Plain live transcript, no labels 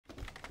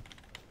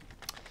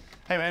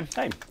Hey, man.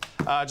 Hey.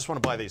 I just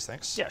want to buy these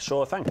things. Yeah,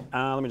 sure thing.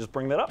 Let me just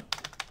bring that up.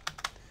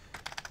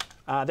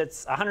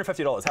 That's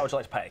 $150. How would you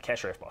like to pay?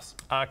 Cash or F, boss?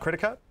 Credit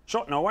card?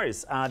 Sure, no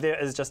worries. There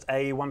is just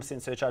a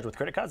 1% surcharge with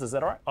credit cards. Is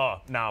that all right? Oh,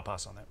 no, I'll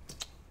pass on that.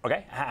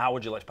 Okay. How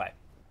would you like to pay?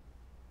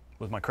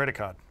 With my credit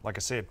card, like I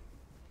said.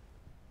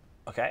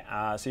 Okay.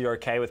 So you're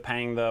okay with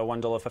paying the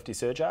 $1.50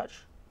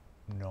 surcharge?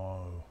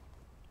 No.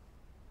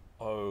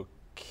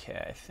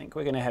 Okay. I think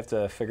we're going to have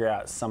to figure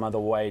out some other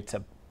way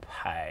to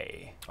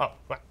pay. Oh,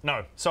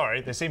 no, sorry.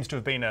 There seems to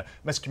have been a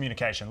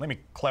miscommunication. Let me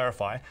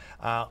clarify.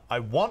 I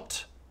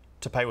want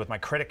to pay with my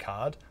credit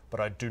card, but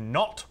I do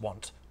not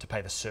want to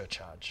pay the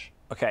surcharge.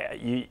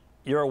 Okay.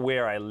 You're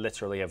aware I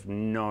literally have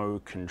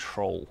no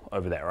control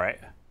over that, right?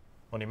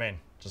 What do you mean?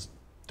 Just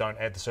don't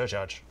add the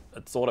surcharge.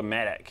 It's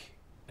automatic.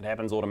 It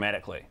happens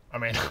automatically. I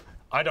mean,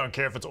 I don't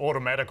care if it's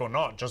automatic or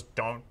not. Just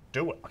don't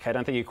do it. Okay, I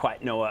don't think you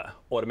quite know what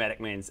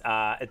automatic means.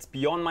 It's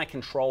beyond my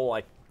control.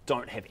 I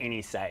don't have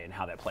any say in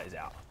how that plays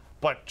out.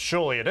 But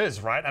surely it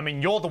is, right? I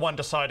mean, you're the one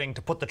deciding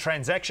to put the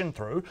transaction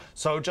through,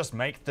 so just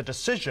make the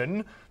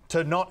decision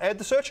to not add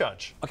the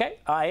surcharge. Okay,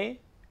 I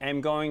am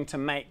going to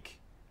make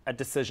a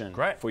decision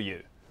for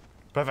you.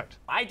 Perfect.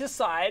 I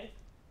decide,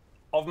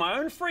 of my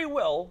own free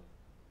will,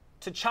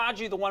 to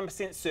charge you the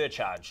 1%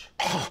 surcharge.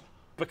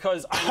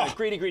 Because I'm a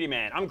greedy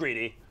man. I'm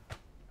greedy.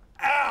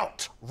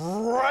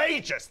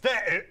 Outrageous!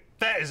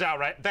 That is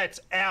outrageous. That's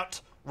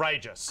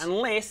outrageous.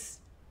 Unless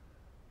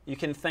you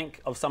can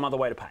think of some other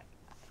way to pay.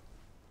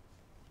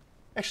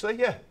 Actually,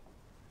 yeah.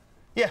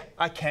 Yeah,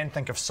 I can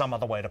think of some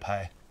other way to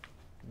pay.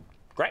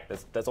 Great,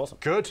 that's awesome.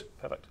 Good.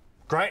 Perfect.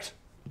 Great.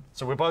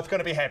 So we're both going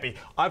to be happy.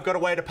 I've got a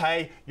way to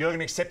pay. You're going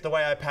to accept the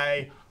way I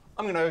pay.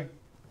 I'm going to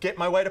get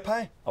my way to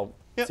pay. I'll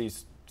see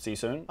you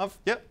soon.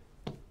 Yep.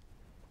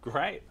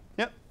 Great.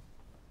 Yep.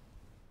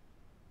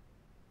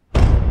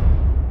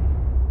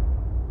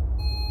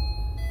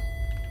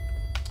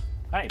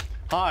 Hey.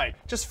 Hi.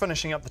 Just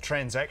finishing up the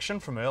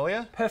transaction from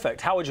earlier. Perfect.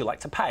 How would you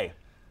like to pay?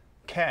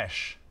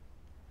 Cash.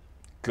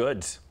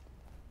 Good.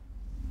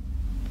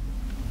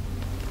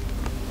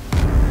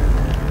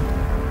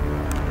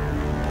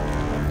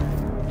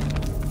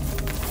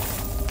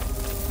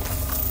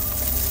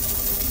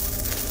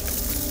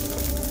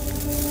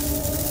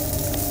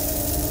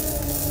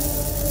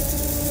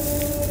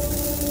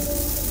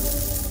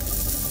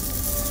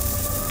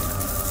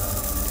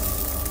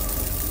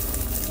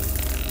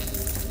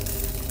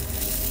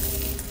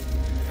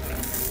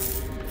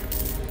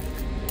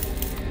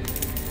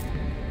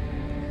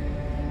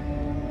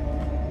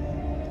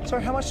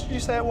 Sorry, how much did you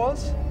say it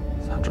was?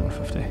 It's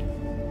 150.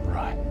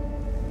 Right.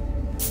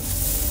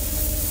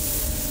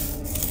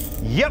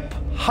 Yep,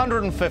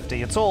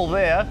 150. It's all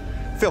there.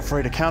 Feel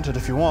free to count it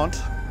if you want.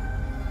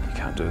 You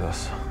can't do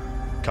this.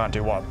 Can't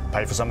do what?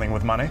 Pay for something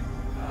with money?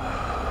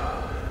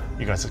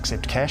 You guys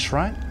accept cash,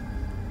 right?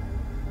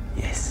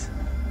 Yes.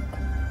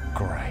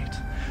 Great.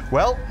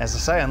 Well, as I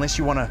say, unless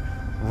you want to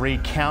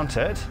recount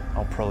it,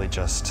 I'll probably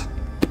just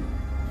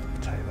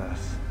take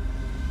this.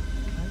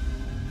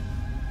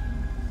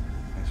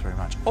 Very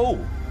much. Oh,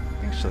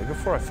 actually,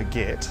 before I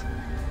forget,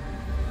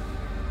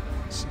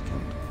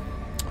 second.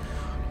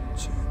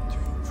 2,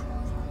 3, 4,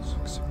 5,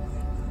 6, 7,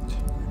 8, 9,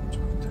 10,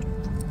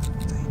 11, 12,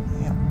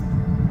 13,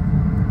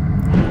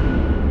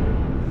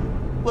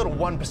 yeah. Little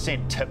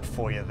 1% tip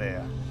for you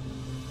there.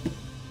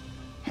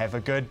 Have a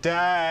good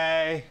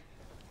day.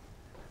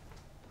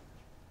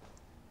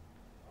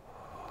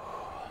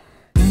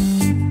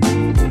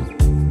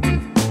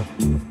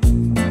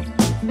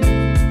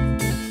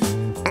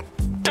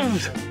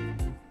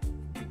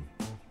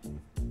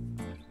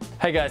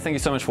 Hey guys, thank you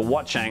so much for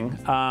watching.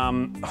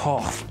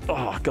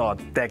 Oh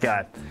God, that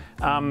guy.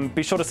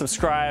 Be sure to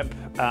subscribe.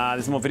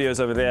 There's more videos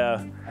over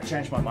there. I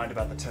changed my mind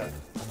about the tip.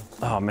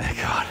 Oh man,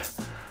 God.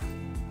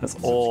 That's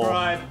all.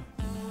 Subscribe.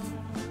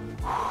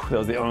 That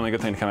was the only good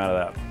thing to come out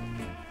of that.